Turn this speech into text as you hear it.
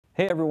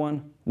Hey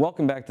everyone,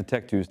 welcome back to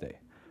Tech Tuesday.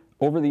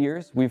 Over the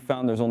years, we've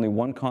found there's only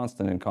one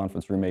constant in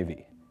conference room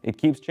AV. It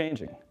keeps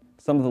changing.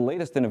 Some of the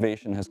latest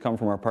innovation has come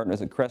from our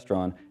partners at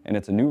Crestron, and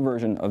it's a new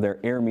version of their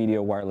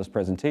AirMedia wireless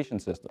presentation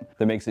system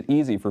that makes it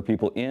easy for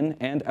people in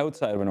and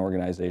outside of an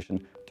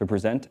organization to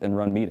present and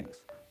run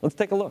meetings. Let's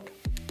take a look.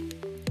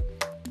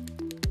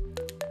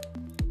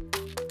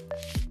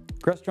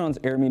 Crestron's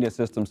AirMedia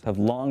systems have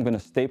long been a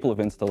staple of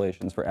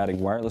installations for adding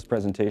wireless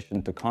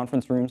presentation to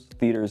conference rooms,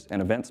 theaters,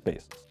 and event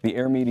spaces. The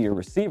AirMedia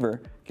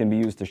receiver can be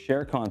used to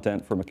share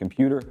content from a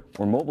computer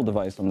or mobile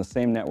device on the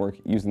same network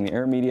using the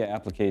AirMedia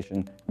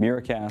application,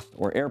 Miracast,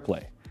 or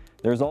AirPlay.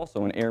 There's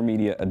also an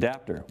AirMedia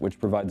adapter, which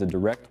provides a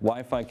direct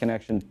Wi-Fi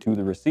connection to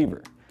the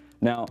receiver.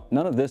 Now,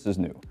 none of this is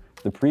new.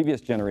 The previous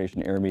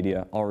generation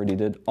AirMedia already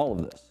did all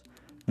of this.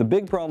 The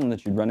big problem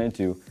that you'd run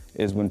into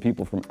is when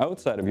people from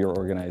outside of your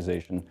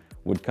organization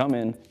would come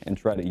in and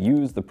try to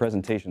use the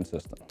presentation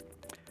system.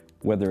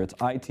 Whether it's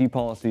IT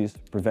policies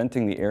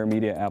preventing the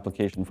AirMedia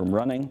application from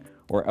running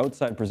or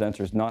outside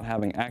presenters not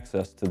having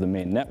access to the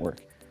main network,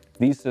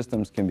 these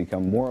systems can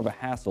become more of a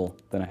hassle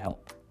than a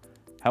help.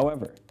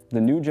 However,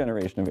 the new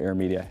generation of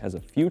AirMedia has a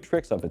few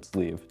tricks up its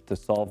sleeve to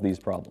solve these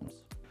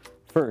problems.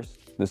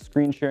 First, the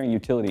screen sharing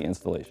utility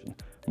installation.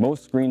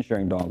 Most screen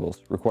sharing dongles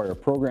require a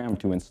program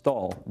to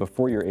install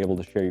before you're able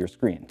to share your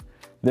screen.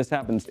 This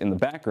happens in the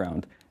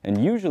background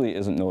and usually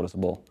isn't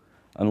noticeable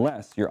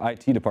unless your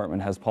IT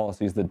department has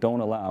policies that don't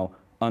allow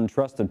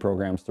untrusted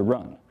programs to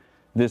run.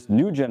 This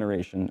new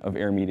generation of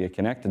AirMedia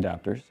Connect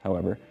adapters,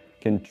 however,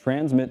 can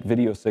transmit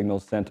video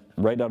signals sent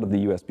right out of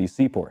the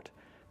USB-C port.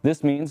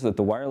 This means that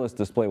the wireless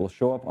display will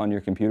show up on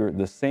your computer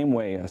the same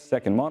way a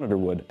second monitor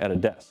would at a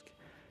desk.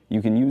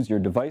 You can use your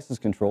device's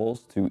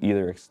controls to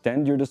either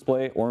extend your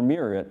display or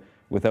mirror it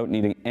without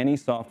needing any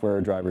software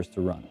or drivers to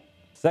run.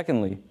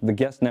 Secondly, the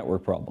guest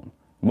network problem.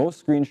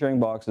 Most screen sharing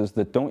boxes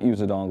that don't use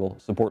a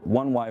dongle support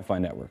one Wi-Fi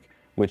network,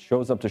 which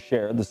shows up to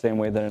share the same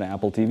way that an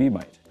Apple TV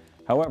might.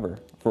 However,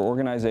 for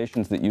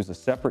organizations that use a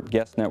separate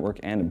guest network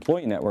and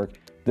employee network,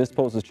 this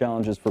poses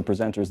challenges for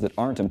presenters that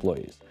aren't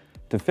employees.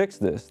 To fix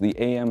this, the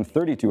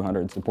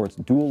AM3200 supports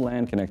dual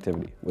LAN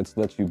connectivity, which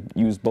lets you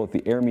use both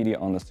the AirMedia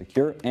on the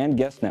secure and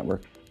guest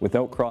network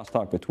without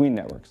crosstalk between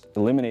networks,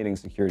 eliminating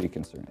security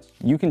concerns.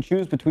 You can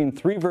choose between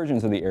 3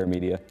 versions of the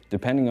AirMedia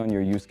depending on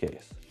your use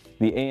case.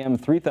 The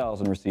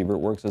AM3000 receiver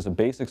works as a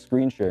basic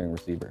screen sharing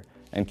receiver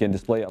and can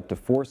display up to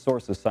 4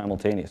 sources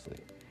simultaneously.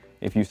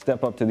 If you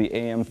step up to the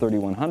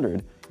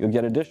AM3100, you'll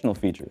get additional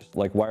features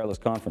like wireless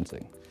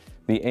conferencing.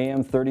 The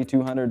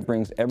AM3200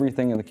 brings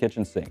everything in the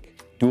kitchen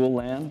sink: dual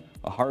LAN,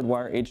 a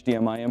hardwire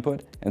HDMI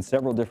input, and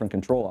several different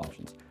control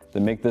options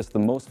that make this the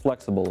most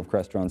flexible of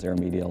Crestron's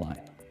AirMedia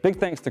line. Big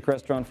thanks to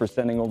Crestron for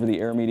sending over the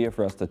AirMedia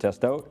for us to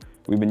test out.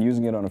 We've been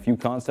using it on a few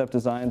concept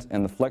designs,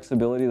 and the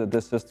flexibility that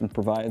this system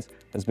provides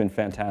has been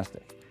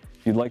fantastic.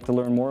 If you'd like to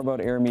learn more about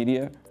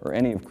AirMedia or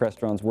any of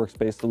Crestron's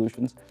workspace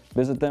solutions,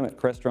 visit them at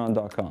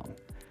crestron.com.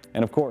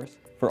 And of course,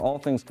 for all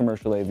things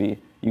commercial AV,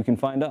 you can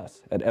find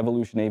us at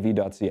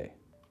evolutionav.ca.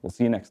 We'll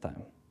see you next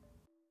time.